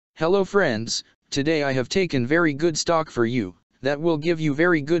Hello friends, today I have taken very good stock for you, that will give you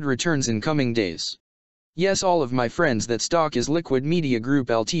very good returns in coming days. Yes, all of my friends, that stock is Liquid Media Group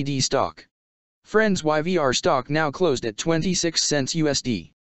Ltd stock. Friends, YVR stock now closed at 26 cents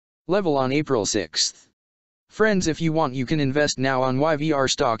USD. Level on April 6th. Friends, if you want you can invest now on YVR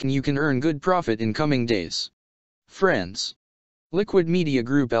stock and you can earn good profit in coming days. Friends. Liquid Media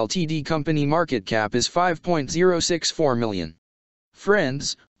Group Ltd company market cap is 5.064 million.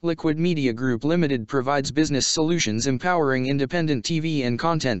 Friends, Liquid Media Group Limited provides business solutions empowering independent TV and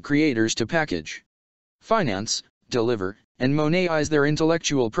content creators to package, finance, deliver, and monetize their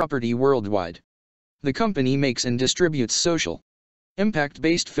intellectual property worldwide. The company makes and distributes social,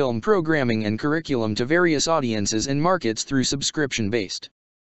 impact-based film programming and curriculum to various audiences and markets through subscription-based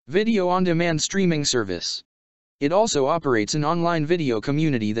video on-demand streaming service. It also operates an online video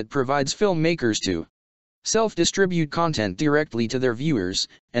community that provides filmmakers to self-distribute content directly to their viewers,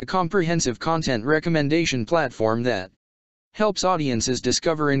 and a comprehensive content recommendation platform that helps audiences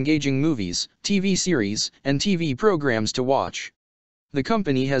discover engaging movies, TV series, and TV programs to watch. The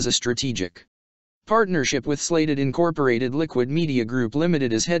company has a strategic partnership with Slated Incorporated. Liquid Media Group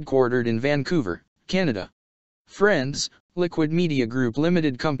Limited is headquartered in Vancouver, Canada. Friends, Liquid Media Group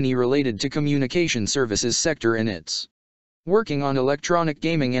Limited company related to communication services sector and it's working on electronic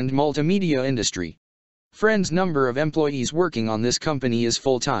gaming and multimedia industry. Friends, number of employees working on this company is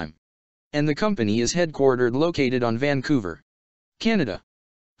full-time. And the company is headquartered located on Vancouver, Canada.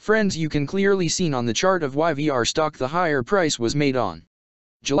 Friends, you can clearly see on the chart of YVR stock the higher price was made on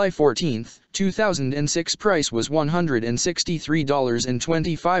July 14, 2006. Price was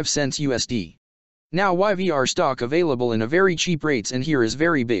 $163.25 USD. Now YVR stock available in a very cheap rates, and here is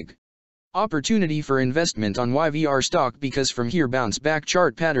very big opportunity for investment on YVR stock because from here bounce back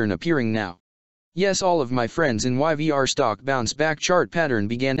chart pattern appearing now. Yes, all of my friends, in YVR stock bounce back chart pattern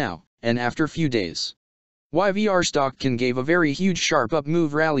began now, and after few days YVR stock can give a very huge sharp up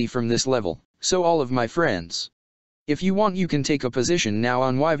move rally from this level. So all of my friends, if you want you can take a position now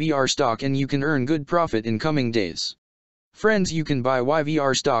on YVR stock and you can earn good profit in coming days. Friends, you can buy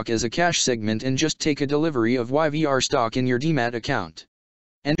YVR stock as a cash segment and just take a delivery of YVR stock in your demat account.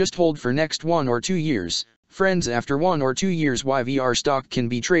 And just hold for next 1 or 2 years. Friends, after 1 or 2 years YVR stock can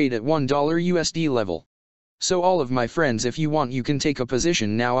be traded at $1 USD level. So all of my friends, if you want you can take a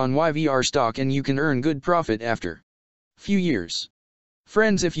position now on YVR stock and you can earn good profit after few years.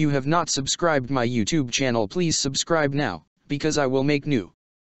 Friends, if you have not subscribed my YouTube channel, please subscribe now, because I will make new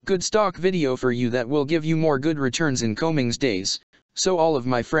good stock video for you that will give you more good returns in coming days. So all of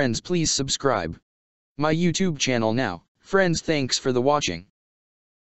my friends, please subscribe my YouTube channel now. Friends, thanks for the watching.